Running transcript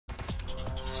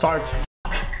Start.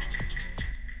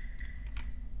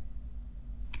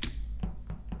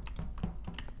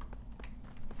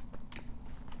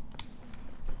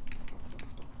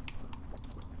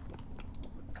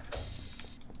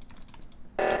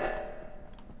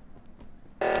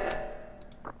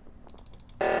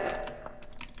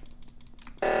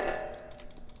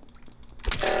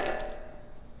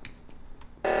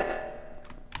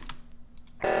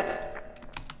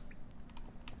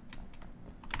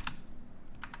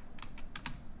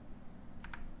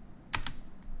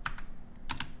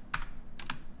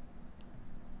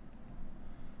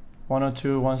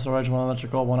 102, 1 storage, 1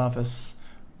 electrical, 1 office.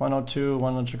 102,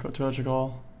 1 electrical, 2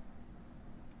 electrical.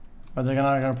 Are they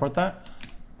gonna report that?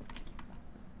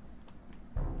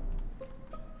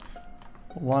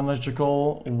 1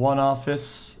 electrical, 1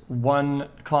 office, 1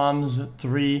 comms,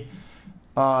 3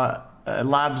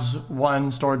 labs,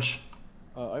 1 storage.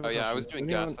 Oh yeah, I was doing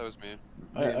gas. That was me.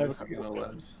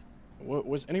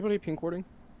 Was anybody pink warding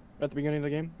at the beginning of the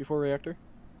game before reactor?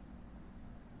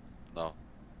 No.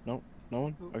 No? No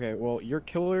one? Okay, well, your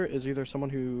killer is either someone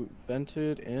who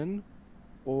vented in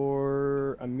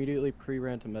or immediately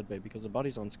pre-ran to medbay because the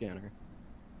body's on scanner.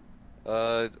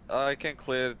 I can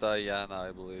clear Diana,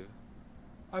 I believe.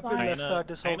 I've been left side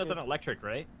this whole Diana's game. an electric,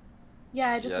 right?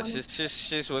 Yeah, I just Yeah,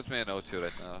 she's with me in O2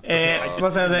 right now.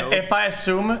 Listen, if I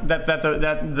assume that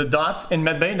the dot in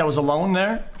medbay that was alone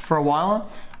there for a while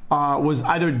was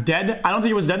either dead, I don't think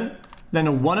he was dead.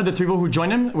 Then one of the 3 people who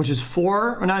joined him, which is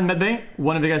 4 or not in medbay,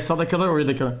 one of you guys saw the killer or you're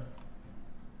the killer.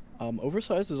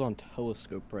 Oversized is on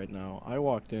telescope right now. I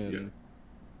walked in. Yeah.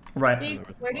 Right.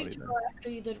 Where did you go after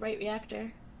you did right reactor?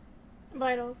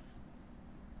 Vitals.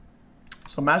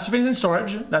 So Master Fiend's in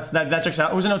storage. That checks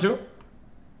out. Who's in O2?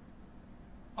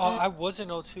 I was in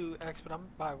O2 X, but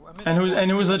I'm in. And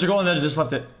who was electrical and then just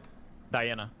left it?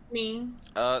 Diana. Me.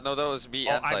 No, that was me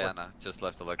and Diana. Just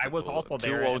left electrical. I was also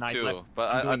there. 202,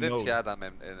 but I did see Adam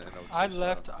in O2. I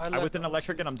left. I was in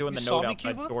electric and I'm doing the node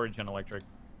outside storage and electric.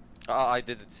 I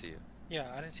didn't see you. Yeah,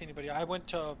 I didn't see anybody. I went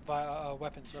to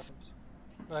weapons.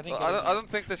 But I, didn't I don't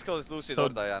think this kill is Lucy or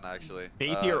Diana actually.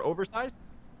 Daisy or oversized?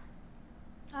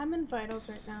 I'm in vitals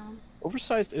right now.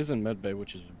 Oversized is in medbay,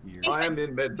 which is weird. I am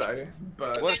in medbay,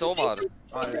 but where's Omar?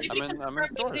 I'm in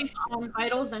storage.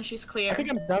 Vitals, then she's clear. I think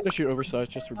I'm down to shoot oversized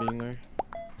just for being there.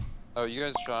 Oh, you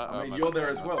guys shot. I mean, you're there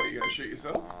as well. Are you gonna shoot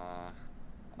yourself?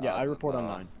 Yeah, I report on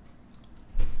 9.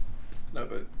 No,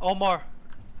 but Omar.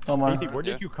 Daisy, where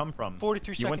did you come from?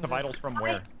 43 seconds. You went to vitals from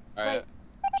where? Alright.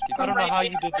 I don't know how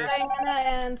you did this. Diana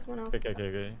and someone else.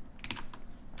 Okay.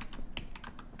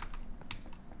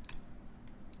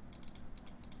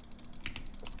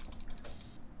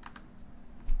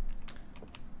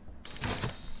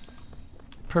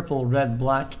 Purple, red,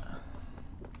 black.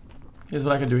 Here's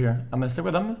what I can do here. I'm gonna stick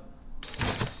with them,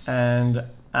 and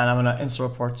I'm gonna insta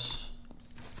reports.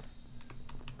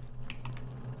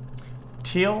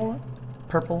 Teal,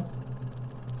 purple.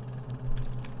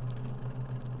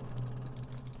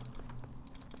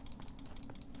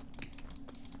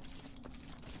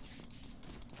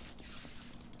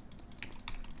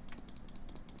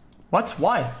 What?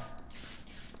 Why?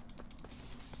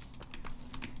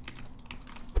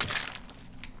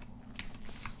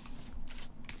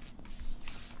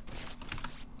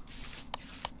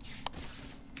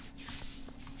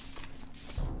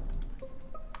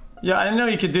 Yeah, I didn't know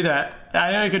you could do that. I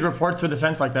didn't know you could report through the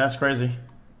fence like that. That's crazy.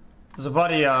 There's a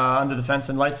body under the fence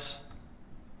and lights.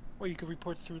 Well, you could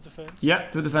report through the fence? Yeah,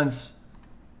 through the fence.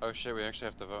 Oh shit, we actually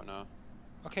have to vote now.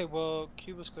 Okay, well,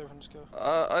 Q was clear from this kill.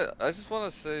 I just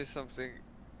want to say something.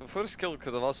 The first kill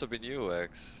could have also been you,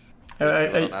 X. On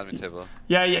admin table.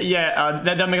 Yeah.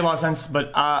 That make a lot of sense.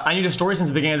 But I knew the story since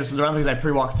the beginning of this round because I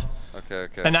pre-walked. Okay.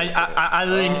 And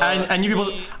I knew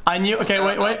people. I knew. Okay,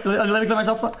 wait. Let me clear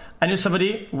myself. I knew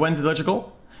somebody went to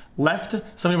electrical, left.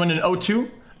 Somebody went in O2,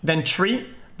 then tree,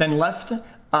 then left.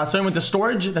 Somebody went to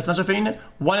storage. That's Master Fiend.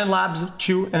 1 in labs,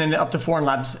 2, and then up to 4 in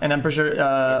labs. And I'm pretty sure.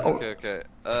 Okay.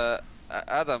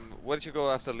 Adam, where did you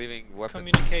go after leaving weapons?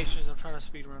 Communications. I'm trying to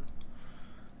speedrun.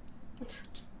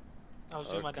 I was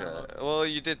doing my download. Well,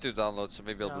 you did do download, so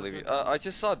maybe I'll believe you. I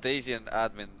just saw Daisy and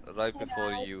admin right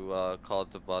before you called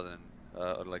the button,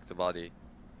 or like the body.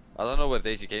 I don't know where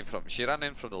Daisy came from. She ran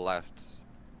in from the left.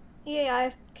 Yeah,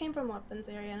 I came from weapons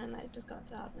area and I just got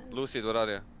to admin. Lucy, where are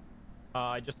you?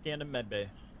 I just scanned in medbay.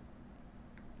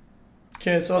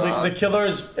 Okay, so the killer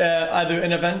is either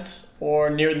in a vent or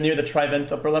near the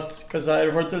tri-vent upper left, because I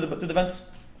went through the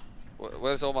vents.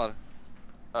 Where's Omar?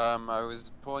 I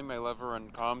was pulling my lever on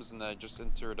comms and I just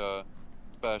entered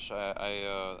Bash.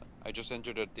 I just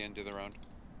entered at the end of the round.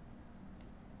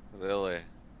 Really?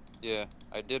 Yeah,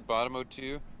 I did bottom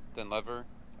O2, then lever,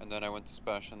 and then I went to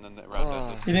Spash, and then the round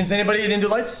ended. You didn't see anybody? You didn't do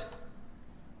lights?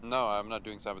 No, I'm not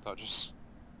doing sabotages.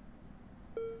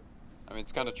 I mean,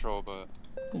 it's kind of troll, but...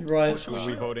 Right. Who are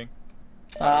we voting?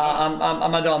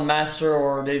 I'm either on Master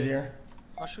or Daisy here.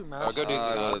 I'll shoot Master. go Daisy.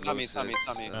 It's not me,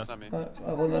 Lucid. it's not me.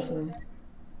 I will mess with him.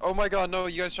 Oh my god, no,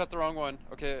 you guys shot the wrong one.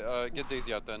 Okay, get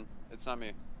Daisy out then. It's not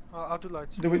me. I'll do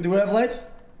lights. Do we have lights?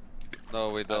 No,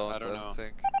 we don't. I don't know.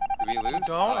 think. Did we lose?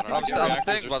 Don't? I don't know. I'm Get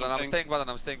staying reactors or button. I'm something. staying button.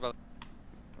 I'm staying button.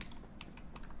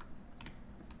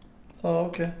 Oh,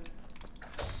 okay.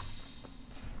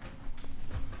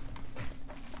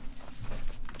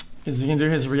 Is he gonna do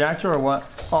his reactor or what?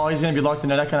 Oh, he's gonna be locked in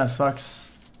there. That kind of sucks.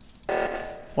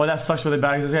 Well, that sucks really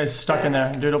bad. This guy's stuck in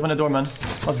there. Dude, open the door, man.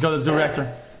 Let's go. Let's do reactor.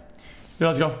 Dude,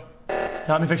 let's go.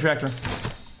 Help me fix reactor.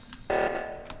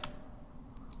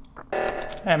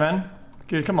 Hey, man.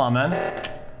 Dude, come on, man.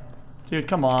 Dude,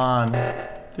 come on.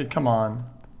 Dude, come on.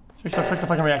 Fix the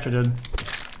fucking reactor, dude.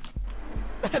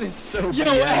 That is so Yo,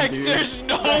 bad, X, dude. there's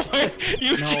no way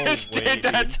you No just way, did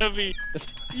that dude. to me.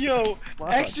 Yo,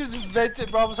 X just vented,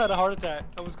 bro. I almost had a heart attack.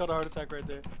 I almost got a heart attack right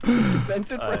there.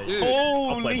 Vented for Dude.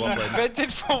 Holy, well played.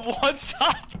 vented from one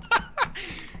side.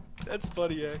 That's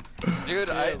funny, X. Dude,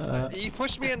 he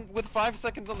pushed me in with 5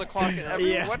 seconds on the clock and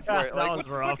everyone Yeah, went for it. that Like, was what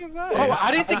the rough. fuck is that? Oh,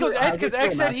 I didn't think it was X because I X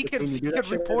was said still he could, master, he you do that could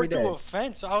shit report every through day. a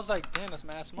fence. So I was like, damn, that's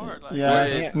mad smart. Like, Yeah,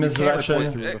 Wait, it's you misdirection.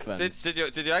 can't Through the Did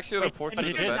fence. you actually report And to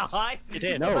you the did fence? not. You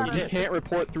did. No, you can't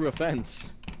report through a fence.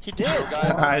 he did. So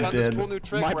guys, I I found did. this cool new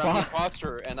trick My where I'm an bot-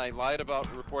 imposter and I lied about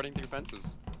reporting through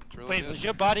fences. It's really Wait, good. was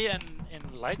your body in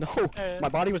lights? No, my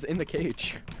body was in the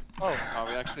cage. Oh, Oh,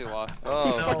 we actually lost.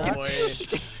 Oh, No way.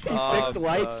 He Oh, fixed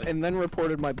lights God. and then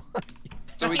reported my body.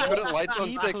 So we couldn't lights on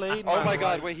He 6. played Oh my my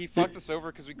god, life. wait, he fucked us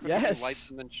over because we couldn't Yes. do lights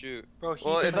and then shoot. Bro, he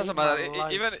Well, it played doesn't my matter.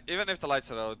 life. Even if the lights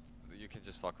are out, you can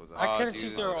just fuck with them. I couldn't see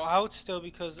dude. if they were out still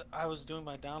because I was doing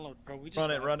my download, bro. We just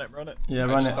Run it, got- run it, run it. Yeah, I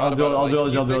run just it. thought I'll do it. about I'll do it.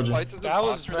 like, I'll do you fix it. lights as That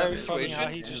was imposter in that very funny how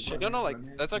situation. he just shit. No, no,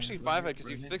 like that's actually 5 because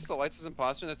you fix the lights as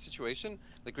imposter in that situation.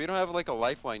 Like we don't have like a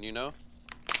lifeline, you know?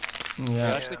 It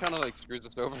Yeah. actually kind of like screws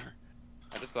us over.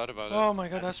 I just thought about it. Oh my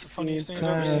god, that's the funniest thing I've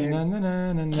ever seen.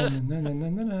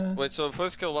 Wait, so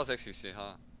first kill was XQC,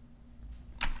 huh?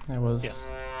 It was. Yes.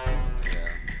 Yeah.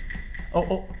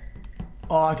 Oh.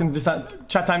 Oh, I can just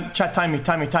chat time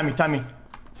me.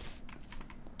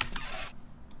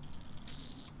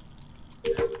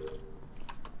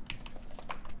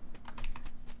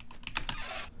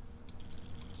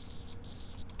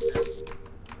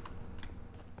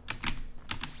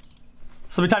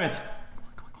 So we time it.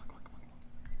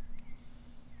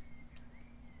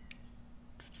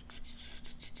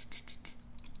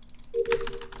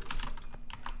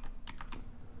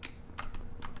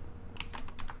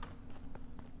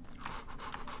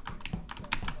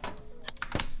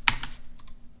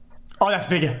 Oh, that's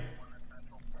big.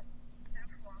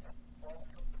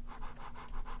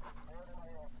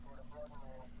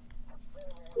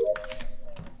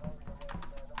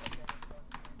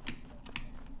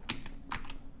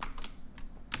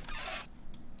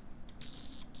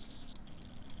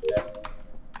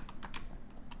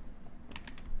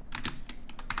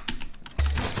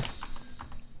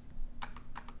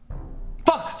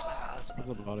 Fuck!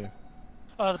 The body.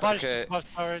 The body's Okay. just above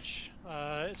storage.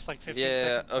 It's like 15 Yeah.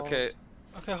 seconds. Okay.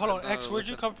 Okay, hold on. No, X, where'd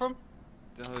you listen. come from?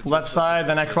 Left side,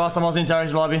 then I cross almost the entire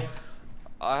lobby.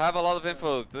 I have a lot of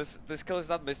info. This kill is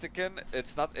not Mystican.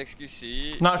 It's not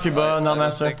XQC. Not Cuba, not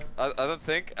Master. I don't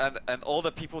think. And all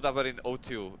the people that were in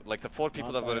O2, like the 4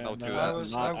 people Not that were in Diana, O2. I not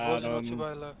was Adam. about to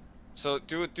buy left. So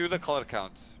do the color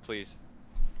count, please.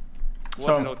 Who So-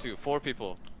 was in O2? 4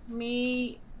 people.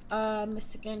 Me,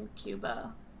 Mystican,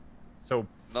 Cuba. So,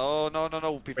 No. Before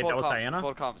that was comms. Diana?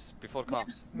 Before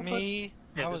comms. Me,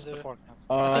 Yeah, I this was is there. before.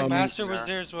 I think Um, Master was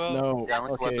there as well. No, Yeah, I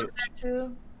went to okay. weapons.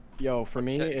 Two. Yo, for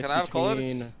me, Can it's I have colors?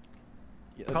 between...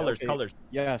 Yeah, colors, okay. colors.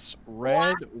 Yes,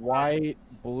 red, white,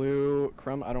 blue,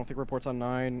 Crumb, I don't think reports on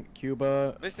 9,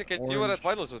 Cuba, Mystican, you were at Orange.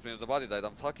 Vitals with me when the body died.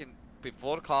 I'm talking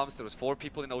before comms. There was 4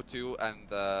 people in O2 and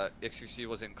XQC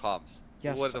was in comms.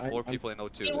 Yes, Who were the 4 I'm- people in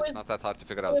O2? It It's was- not that hard to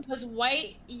figure out. It was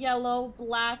white, yellow,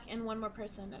 black, and one more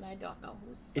person, and I don't know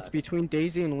who's. It's the- between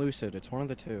Daisy and Lucid, it's one of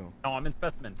the two. No, I'm in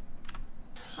specimen.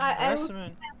 I was.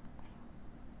 Specimen.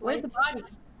 Where's the body?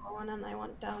 Going and I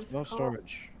went down to No call.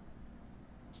 storage.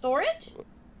 Storage?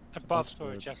 Above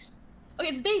storage, yes. Okay,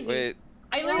 it's Daisy. Wait,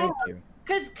 I literally, Thank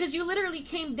you. cause you literally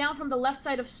came down from the left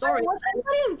side of storage. Was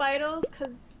anybody in Vitals?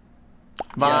 Cause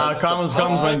Yes,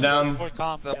 comms went down. Before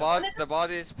comms, the yes.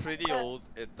 body is pretty old.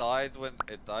 It died when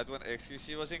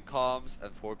XQC was in comms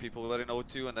and 4 people were in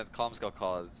O2 and then comms got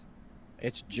caused.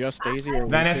 It's just Daisy or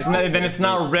Then Lucid. it's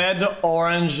not red,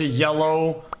 orange,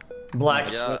 yellow,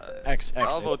 Black. Yeah, X.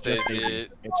 I'll vote It's just Daisy.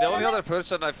 It's The only other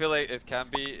person I feel like it can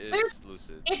be is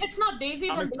Lucid. If it's not Daisy,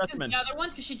 I'm then a this is specimen. the other one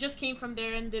because she just came from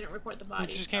there and didn't report the body.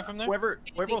 Who just came from there? Whoever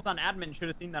was on admin should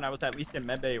have seen that I was at least in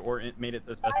medbay or made it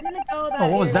to I specimen. didn't go that. Oh,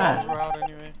 what was area. that? We're out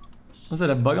anyway. Was that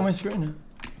a bug on my screen?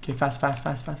 Okay, fast.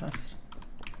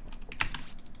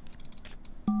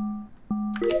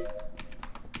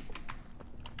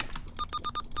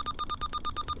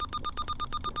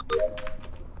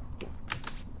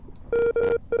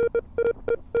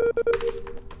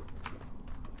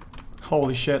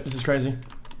 Holy shit, this is crazy.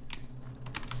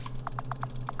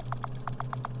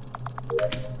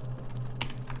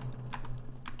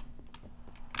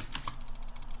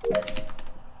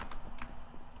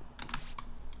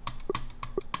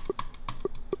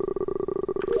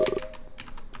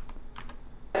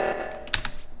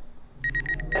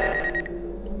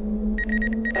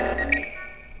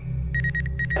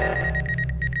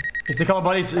 If they call a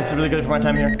body, it's really good for my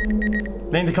time here.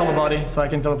 They need to call a body so I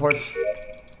can teleport.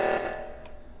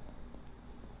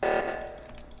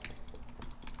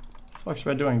 What's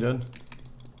Red doing, dude?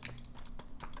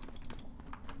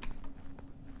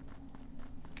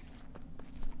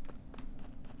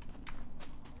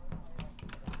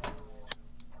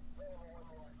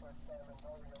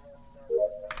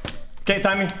 Okay,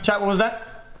 timing. Chat, what was that?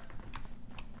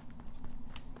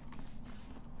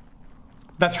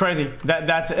 That's crazy.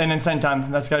 That's an insane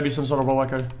time. That's gotta be some sort of world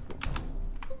record.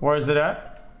 Where is it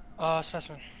at?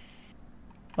 Specimen.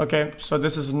 Okay, so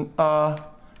this is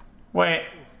wait.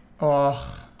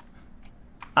 Oh,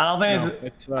 I don't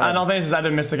think I don't think this is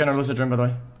either Mystic or Lucid Dream, by the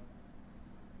way.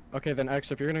 Okay, then X,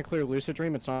 if you're gonna clear Lucid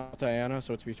Dream, it's not Diana,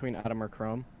 so it's between Adam or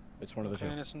Chrome. It's one of the two.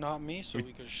 And it's not me, so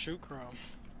we could shoot Chrome.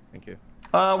 Thank you.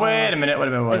 Wait a minute. What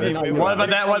about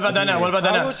that? What about that now? What about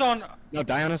that I now? was on. No,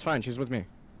 Diana's fine. She's with me.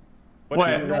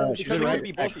 Wait. She did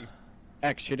right.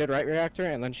 X, she did right reactor,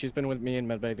 and then she's been with me in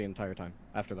medbay the entire time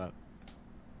after that.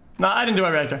 No, I didn't do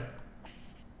a reactor.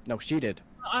 No, she did.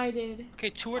 I did. Okay,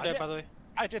 two are dead, by the way.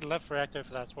 I did left reactor if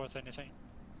that's worth anything.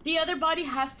 The other body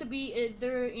has to be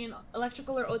either in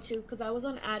electrical or O2 because I was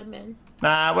on admin.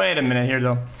 Nah, wait a minute here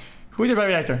though. Who did right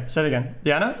reactor? Say it again.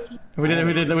 Diana? Who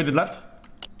did left?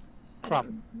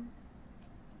 From.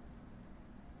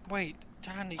 Wait,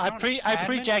 Danny. I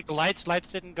pre-jacked lights.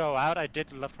 Lights didn't go out. I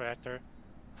did left reactor.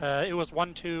 It was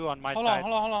 1-2 on my side.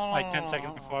 Hold on. Like 10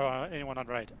 seconds before anyone on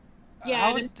right. Yeah,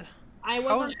 I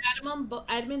was on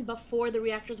admin before the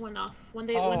reactors went off. When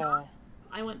they went off,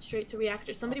 I went straight to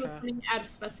reactor. Somebody was coming out of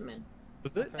specimen.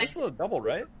 Was it? This was a double,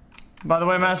 right? By the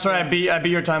way, Master, I beat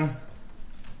your time.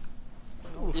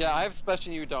 Yeah, I have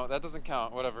special. You don't. That doesn't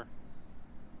count. Whatever.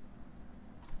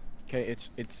 Okay,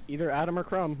 it's either Adam or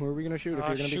Crumb. Who are we gonna shoot if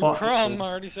you're gonna shoot be? Crumb. I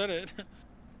already said it.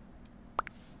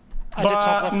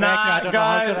 But nah,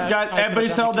 guys, everybody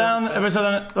settle down.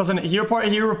 Listen, he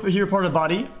reported a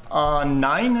body on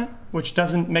 9, which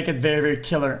doesn't make it very, very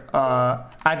killer.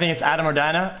 I think it's Adam or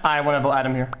Diana. I want to vote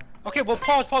Adam here. Okay, well,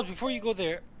 pause before you go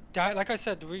there. Like I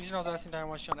said, the reason I was asking Diana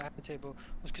why she on the admin table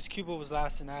was because Cuba was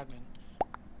last in admin.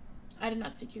 I did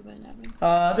not see Cuba in admin.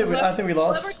 I think we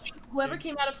lost. Whoever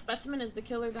came out of specimen is the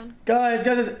killer then. Guys,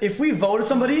 if we voted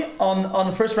somebody on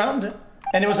the first round,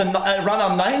 and it was a round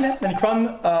on 9, then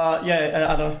Crumb, I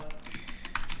don't know.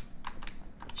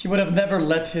 He would have never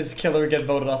let his killer get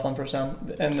voted off on first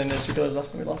round, and then there's 2 killers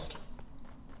left and we lost.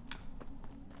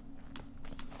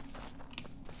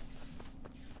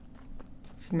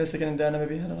 It's Mystic and Dana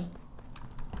maybe, I don't know.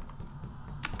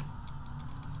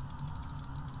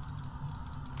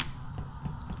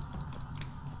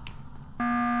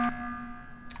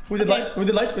 Who did lights? On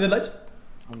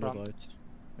the lights.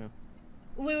 Yeah.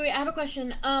 Wait, I have a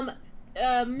question.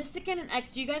 Mystic and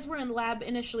X, you guys were in lab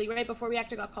initially, right? Before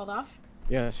reactor got called off?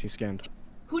 Yes, he scanned.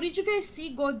 Who did you guys see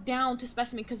go down to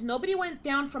specimen? Because nobody went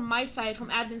down from my side, from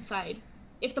admin side.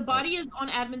 If the body is on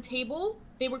admin table,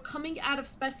 they were coming out of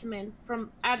specimen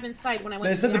from admin side when I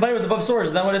went. They said the body was above storage.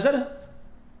 Is that what I said?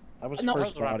 That was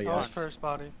first body. That was first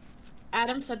body.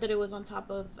 Adam said that it was on top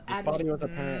of admin. This body was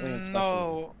apparently in specimen.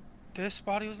 No, this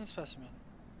body was in specimen.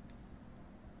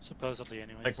 Supposedly,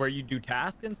 anyways. Like where you do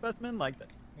task in specimen, like that.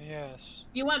 Yes.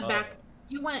 You went back.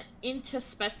 You went into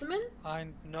specimen. I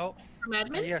know. From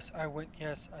admin. Yes, I went.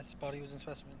 Yes, this body was in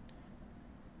specimen.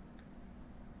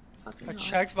 Fucking I hell.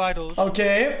 checked vitals.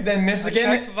 Okay, then Mystic. I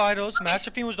checked vitals.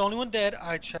 Master Fiend was the only one dead.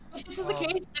 I checked. If this is the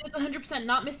case, then it's 100%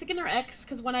 not Mystic or X,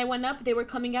 because when I went up, they were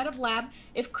coming out of lab.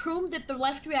 If Kroom did the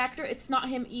left reactor, it's not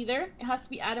him either. It has to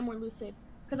be Adam or Lucid.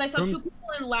 Because I saw 2 people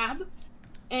in lab,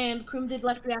 and Kroom did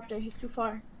left reactor. He's too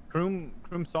far. Kroom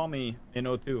saw me in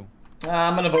O2.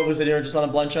 I'm gonna vote Lucid here just on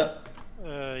a blind shot.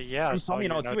 Yeah. You saw me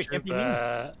in O2. It can't be me.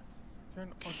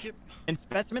 And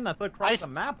Specimen, that's across the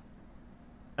map.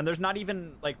 And there's not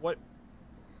even, like, what...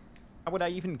 How would I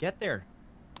even get there?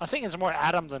 I think it's more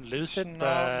Adam than Lucid.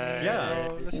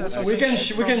 Yeah. We can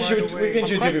shoot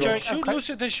people. Shoot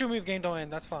Lucid, then shoot me if game don't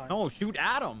end. That's fine. No, shoot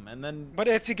Adam, and then... But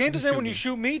if the game doesn't end when you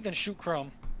shoot me, then shoot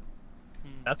Crumb.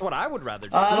 That's what I would rather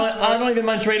do. I don't even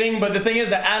mind trading, but the thing is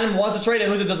that Adam wants to trade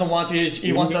and Lucid doesn't want to.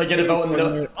 He wants to get a vote.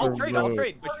 And I'll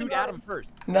trade, but shoot Adam first.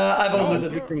 Nah, I vote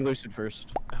Lucid. Lucid first.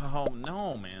 Oh,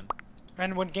 no, man.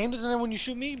 And when game doesn't end when you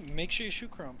shoot me, make sure you shoot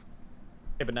Crumb.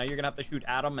 Okay, but now you're gonna have to shoot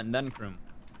Adam and then Krum.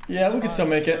 Yeah, we can still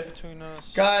make it.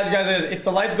 Guys, if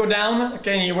the lights go down,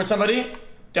 okay, and you're with somebody,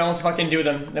 don't fucking do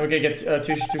them. Then we can get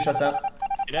two shots out.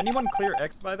 Did anyone clear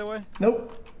X, by the way?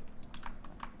 Nope.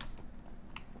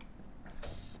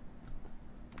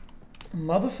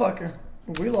 Motherfucker,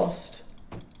 we lost.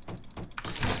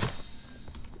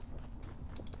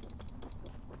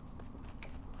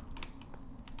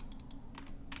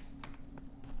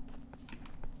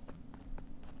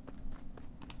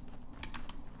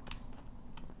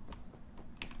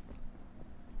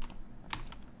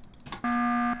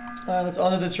 Let's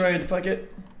honor the trade, fuck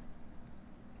it.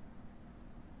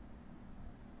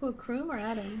 Who, Krum or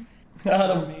Adam?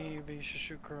 Adam. Maybe you should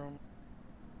shoot Crumb.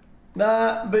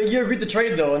 Nah, but you agreed to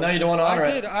trade though, and now you don't want to honor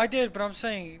it. I did, but I'm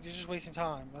saying you're just wasting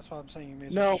time. That's why I'm saying you may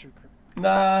as well shoot Crumb.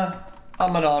 Nah,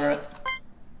 I'm gonna honor it.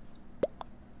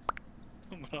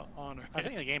 I'm gonna honor. I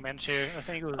think the game ends here. I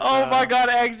think it was. Oh my God,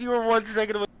 Eggs, you were 1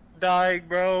 second away from dying,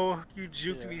 bro. You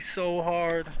juked me so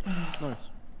hard. Nice.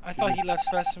 I thought he left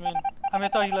Specimen. I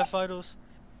thought he left Vitals.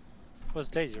 It was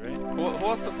Daisy, right? Who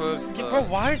was the first? Yeah, bro,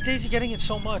 why is Daisy getting it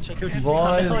so much?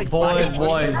 Like,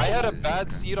 Boys. I had a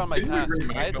bad seat on my task.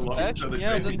 I had special.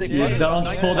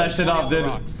 Don't pull that shit off, dude.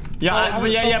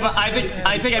 Yeah, but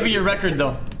I think I beat your record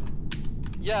though.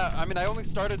 Yeah, I mean, I only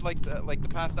started like the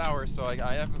past hour, so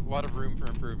I have a lot of room for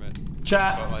improvement.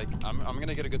 Chat. But like, I'm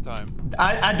gonna get a good time.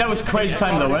 That was crazy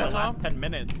time though, right? Last 10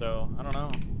 minutes, so I don't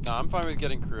know. No, I'm fine with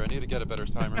getting crew. I need to get a better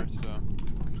timer, so.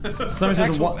 Somebody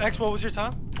says X, what was your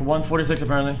time? 1:46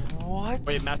 apparently. What?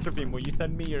 Wait, Master Fiend, will you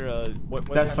send me your what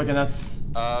That's fucking nuts.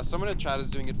 Someone in chat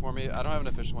is doing it for me. I don't have an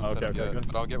official one set up yet, good.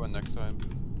 but I'll get one next time.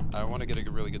 I want to get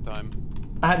a really good time.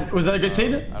 Was that a good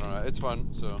seed? I don't know. It's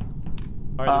fun, so.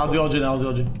 Alright, I'll do LG now.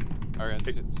 I'll do LG. Alright,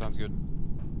 sounds good.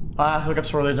 I have to look up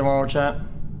Swirly tomorrow, chat.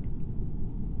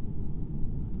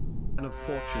 Of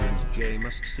Fortune's J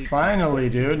must seek. Finally,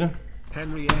 dude.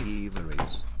 Henry A.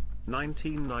 Everys,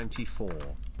 1994.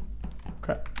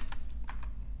 Okay.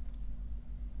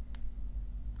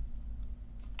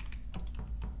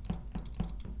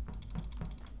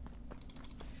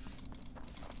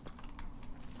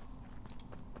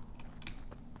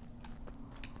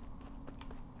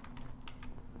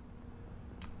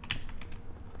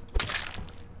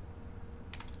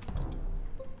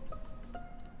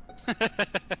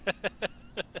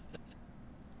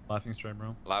 Laughing Stripe,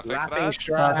 bro. Laughing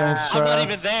Stripe. I'm not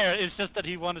even there. It's just that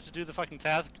he wanted to do the fucking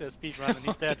task speed run and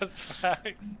he's dead. That's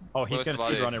facts. Oh, he's gonna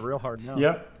speed run it real hard now.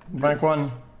 Yep. Rank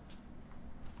 1.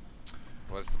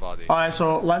 Where's the body? Alright,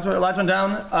 so lights went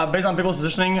down. Based on people's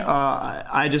positioning,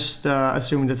 I just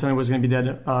assumed that somebody was gonna be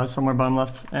dead somewhere bottom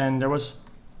left, and there was.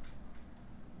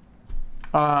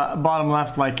 Bottom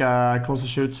left, like close to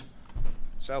shoot.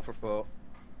 Self-report.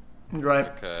 Right.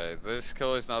 Okay, this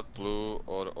kill is not blue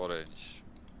or orange.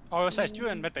 Oh, it says you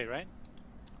in medbay, right?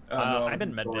 No, I'm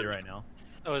in medbay right now.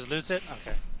 Oh, is Lucid?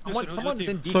 Okay. Someone's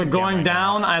in So going right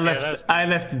down, now. I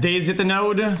left Daisy at the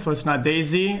node, so it's not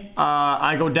Daisy.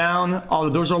 I go down, all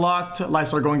the doors are locked,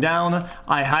 lights are going down.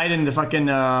 I hide in the fucking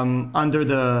under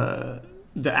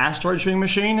the asteroid shooting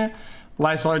machine.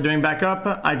 Lights are doing back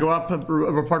up. I go up,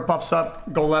 report pops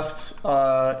up, go left,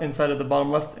 inside of the bottom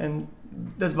left, and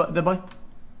that's the body.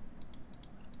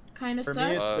 Kind of For sucks,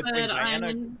 me, it's but between I'm Diana-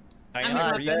 in.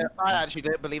 Diana I actually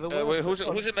don't believe it. Wait, who's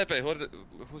in Mepe?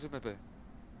 Who's in Mepe?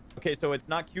 Okay, so it's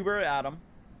not Cuba or Adam.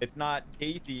 It's not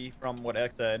Daisy from what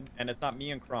X said, and it's not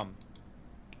me and Crumb.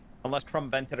 Unless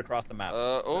Crumb vented across the map.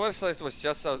 Oversized was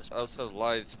just outside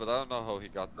lights, but I don't know how he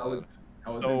got there. I was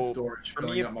So, in storage. For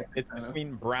me, it's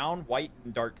between brown, white,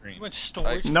 and dark green. You went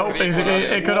storage? Nope,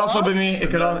 it could also be me. It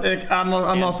could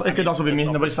also be me.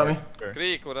 Nobody saw me.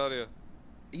 Greek, what are you?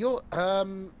 You're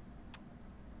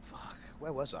fuck.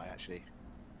 Where was I actually?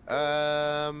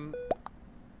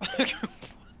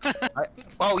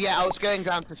 Oh yeah, I was going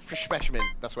down to Specimen.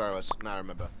 That's where I was. Now I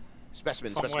remember.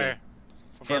 Specimen. From Specimen. where?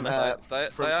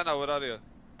 From Diana, what are you?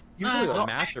 Usually it's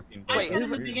Master Fiend. I said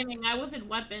in the beginning, I was in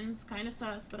weapons. Kind of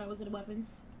sus, but I was in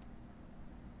weapons.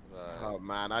 Oh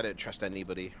man, I don't trust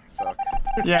anybody. Fuck.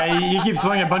 Yeah, you keep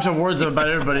throwing a bunch of words about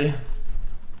everybody.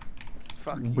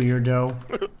 Fuck. Weirdo.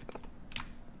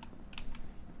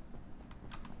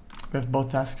 We have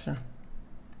both tasks here.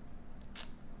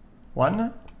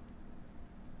 1,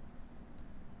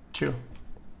 2.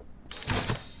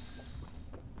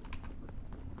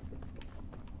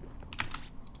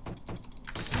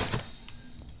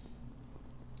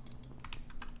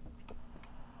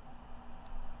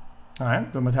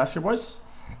 Alright, doing my task here, boys.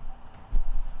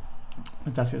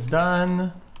 My task is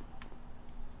done.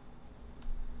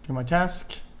 Do my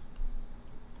task.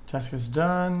 Task is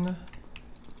done.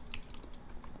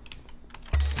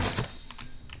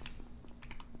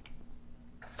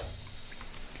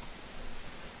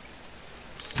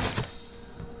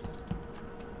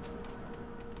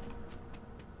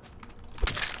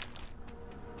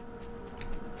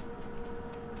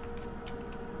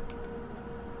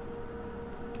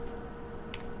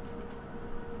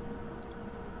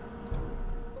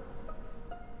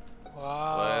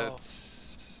 Wow.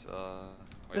 Let's.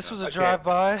 This was a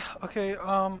drive-by. Okay,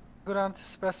 go down to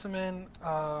specimen.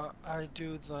 I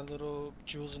do the little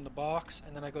jewels in the box,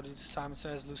 and then I go to Simon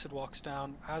Says. Lucid walks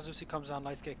down. As Lucy comes down,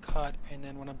 lights get cut, and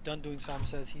then when I'm done doing Simon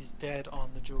Says, he's dead on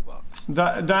the jewel box.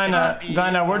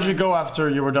 Diana, where'd you go after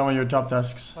you were done with your top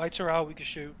tasks? Lights are out. We can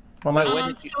shoot. Well, nice.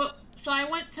 So I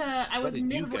went to. I was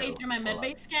midway through my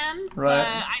medbay scan, Right. but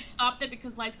I stopped it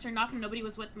because lights turned off and nobody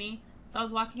was with me. So I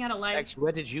was walking out of lights. X,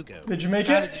 where did you go? Did you make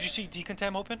Diana, it? did you see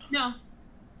decontam open? No.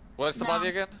 Where's the body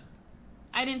again?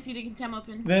 I didn't see the contam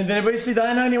open. Did anybody see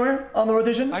Diana anywhere on the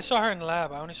rotation? I saw her in the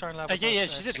lab. I only saw her in the lab. Yeah,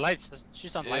 she did lights.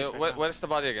 She's on lights. Right Where's the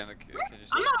body again? Can you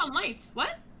I'm not on lights.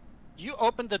 What? You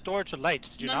opened the door to lights,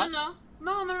 did you not? No.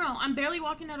 I'm barely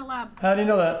walking out of lab. How do you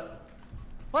know that?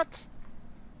 What?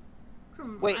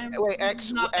 Wait,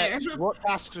 X, what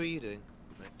tasks were you doing?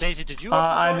 Daisy, did you?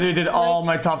 I did all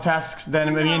my top tasks.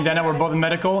 Then me and Dana were both in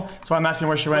medical, so I'm asking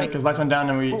where she went because lights went down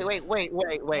and we.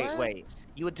 Wait.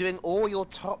 You were doing all your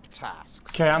top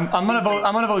tasks. Okay, I'm gonna vote.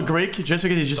 I'm gonna vote Greek just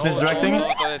because he's just misdirecting.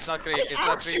 It's not Greek. It's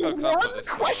not Greek or One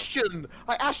question.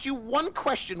 I asked you one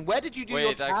question. Where did you do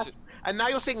your tasks? And now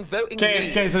you're saying voting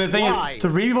me. Okay. So the thing is,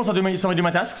 3 people saw somebody do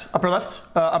my tasks. Upper left,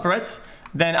 upper right.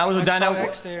 Then I was with Diana.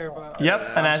 X there, but...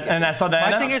 Yep, and I saw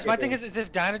Diana. My thing is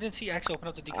if Diana didn't see X open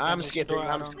up the decontamination I'm skipping. door,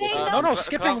 I'm skipping. No,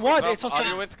 skipping what? It's on. Are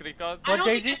you with Greek gods? What,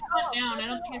 Daisy? I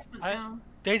don't think it's went down.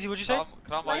 Daisy, what'd you say?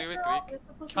 Kram, are you with Greek?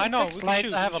 I know. We can lights,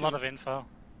 shoot. I have a lot of info.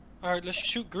 All right, let's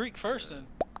shoot Greek first then.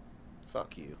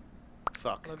 Fuck you.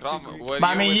 Fuck. But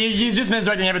I mean, he's just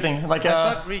misdirecting everything. Like,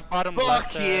 Greek bottom fuck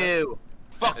left, you.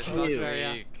 Fuck it's you.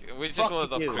 Not Greek. We just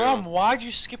voted off Crumb, why'd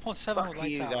you skip on 7 with Fuck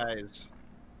lights you out? guys.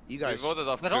 You guys. We voted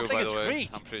off I don't crew, think by it's the way. Greek.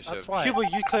 I'm pretty sure. That's why. Cuba,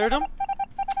 you cleared him?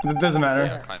 it doesn't matter.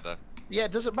 Yeah, kinda. Yeah,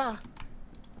 it doesn't matter.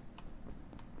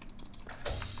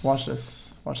 Watch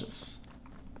this. Watch this.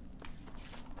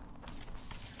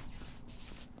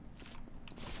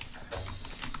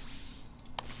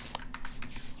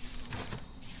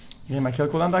 Get my kill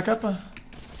cooldown back up.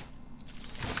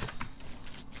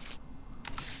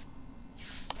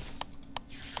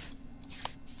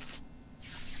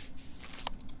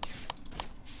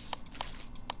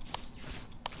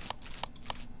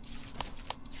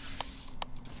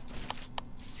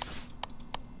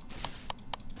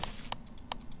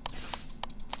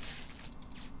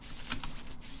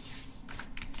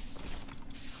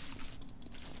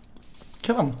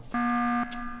 Kill him.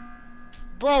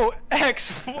 Bro,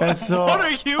 X, So, what are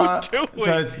you doing?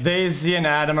 So it's Daisy and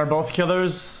Adam are both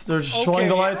killers. They're just showing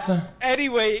the lights.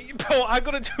 Anyway, bro, I'm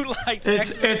gonna do lights.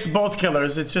 It's both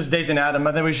killers. It's just Daisy and Adam.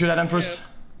 I think we shoot Adam first. Yeah.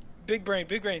 Big brain.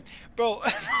 Bro,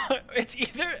 it's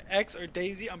either X or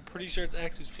Daisy. I'm pretty sure it's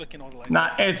X who's flicking all the lights.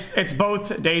 Nah, it's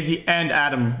both Daisy and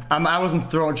Adam. I wasn't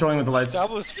showing with the lights.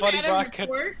 That was funny, bro.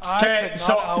 Okay,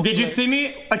 so did you see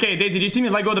me? Okay, Daisy, did you see me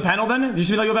let go of the panel then? Did you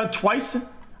see me let go of that twice?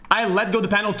 I let go of the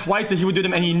panel twice so he would do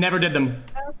them and he never did them.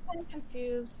 I was kind of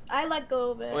confused. I let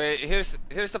go of it. Wait, here's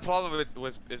the problem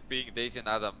with it being Daisy and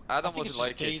Adam. Adam wasn't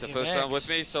like it the first round with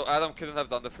me, so Adam couldn't have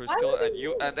done the first kill, and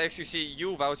you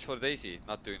vouched for Daisy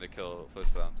not doing the kill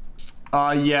first round.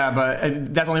 Yeah,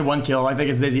 but that's only one kill. I think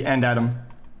it's Daisy and Adam.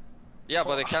 Yeah,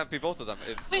 but it can't be both of them.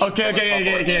 It's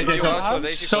Okay.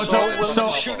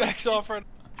 So shoot X off right.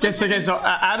 So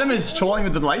Adam is trolling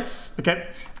with the lights. Okay,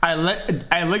 I let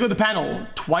go of the panel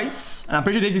twice, and I'm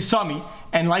pretty sure Daisy saw me,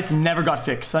 and lights never got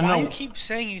fixed. I don't know. Why you keep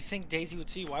saying you think Daisy would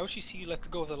see? Why would she see you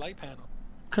let go of the light panel?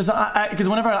 Because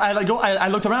whenever I let go, I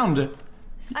looked around.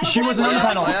 She wasn't on the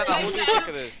panel.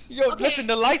 Yo, listen,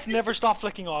 the lights never stop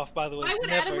flicking off. By the way, why would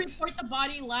Adam report the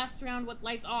body last round with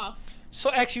lights off?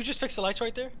 So X, you just fixed the lights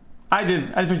right there? I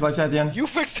did. I fixed the lights at the end. You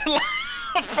fixed the lights.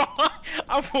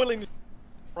 I'm willing to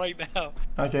right now.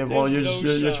 Okay, well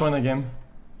you're showing the game.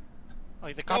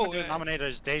 Like the common denominator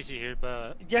is Daisy here,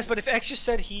 but yes, but if X just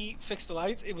said he fixed the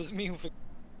lights, it was me who fixed.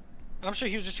 I'm sure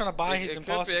he was just trying to buy his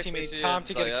imposter teammate time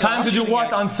to get a kill. Time to do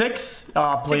what on 6?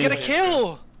 Please. To get a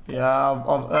kill! Yeah,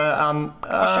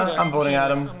 I'm voting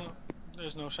Adam.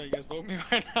 There's no shot you guys vote me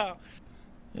right now.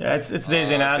 Yeah, it's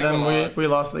Daisy and Adam. We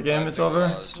lost the game. It's over.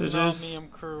 GG's.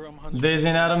 Daisy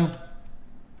and Adam.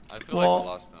 I feel like we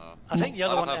lost now. I think the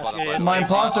other one is my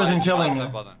imposter isn't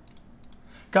killing.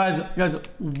 Guys,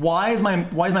 why is my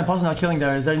imposter not killing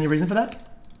there? Is there any reason for that?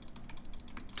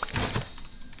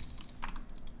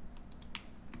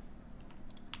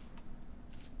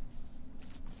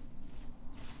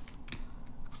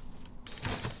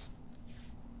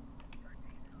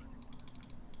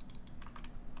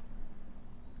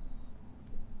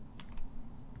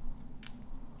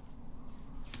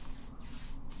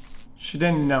 She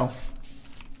didn't know.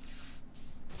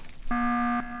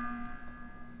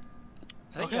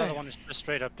 I think the other one is just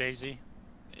straight up Daisy.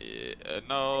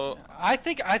 No. I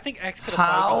think X could have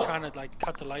probably been trying to like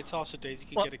cut the lights off so Daisy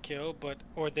could get a kill, but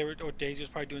or Daisy was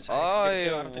probably doing something.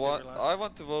 I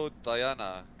want to vote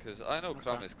Diana because I know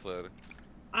Crumb is clear.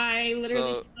 I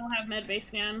literally still have medbay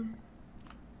scan.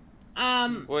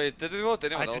 Wait, did we vote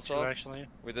anyone else off? Actually,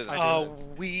 we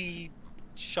didn't. We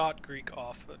shot Greek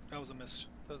off, but that was a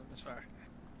misfire.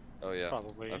 Oh yeah.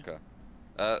 Probably. Okay.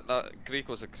 No, Greek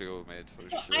was a crewmate for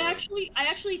sure. I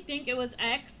actually think it was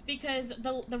X because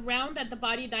the round that the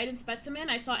body died in specimen,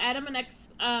 I saw Adam and X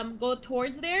go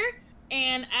towards there,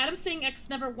 and Adam saying X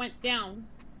never went down.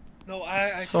 No,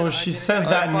 So she says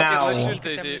that now.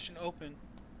 Open. You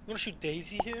wanna shoot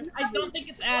Daisy here? I don't think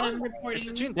it's Adam reporting.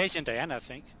 It's between Daisy and Diana, I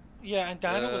think. Yeah, and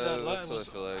Diana was at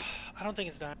like. I don't think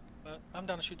it's Diana, but I'm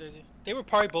down to shoot Daisy. They were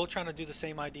probably both trying to do the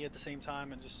same idea at the same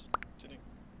time and just didn't.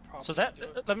 So that,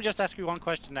 let me just ask you one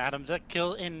question, Adam. That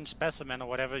kill in specimen or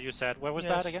whatever you said, where was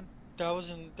that again? That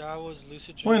was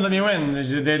Lucid. Wouldn't let me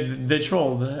win. They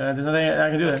trolled. There's nothing I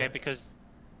can do there. Okay,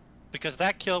 because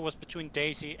that kill was between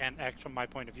Daisy and X from my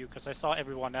point of view, because I saw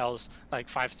everyone else like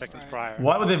 5 seconds prior.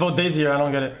 Why would they vote Daisy here? I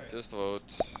don't get it. Just vote.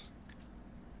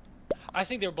 I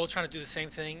think they were both trying to do the same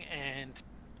thing and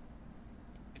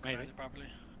maybe properly.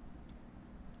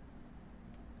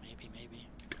 Maybe.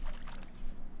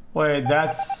 Wait,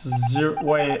 that's zero.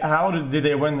 Wait, how did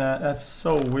they win that? That's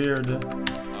so weird.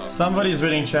 Somebody's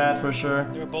reading chat for sure.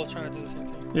 They were both trying to do the same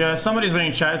thing. Yeah, somebody's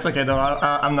reading chat. It's okay though.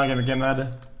 I'm not gonna get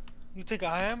mad. You think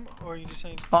I am, or are you just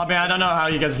saying? I mean, I don't know how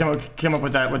you guys came up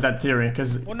with that theory,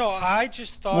 because. Well, no, I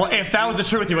just thought. Well, if that was the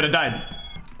truth, he would have died.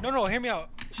 No, hear me out.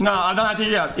 So no, I don't have to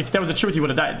hear you out. If that was the truth, he would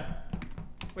have died.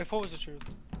 Wait, what was the truth?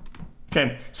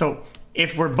 Okay, so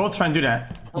if we're both trying to do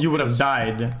that, you would have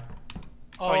died.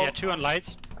 Oh yeah, 2 on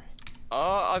lights.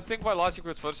 I think my logic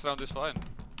with first round is fine,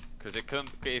 because it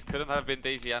couldn't have been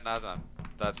Daisy and Adam.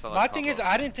 That's not. My thing is,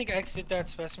 I didn't think X did that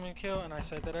specimen kill, and I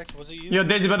said that X. Was it you? Yo,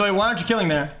 Daisy, by the way, why aren't you killing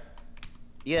there?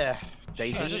 Yeah,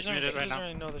 Daisy. She doesn't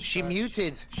really know the She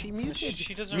muted. She muted.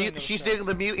 She doesn't really know She's doing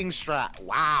the muting strat.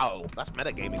 Wow, that's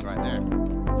metagaming right there.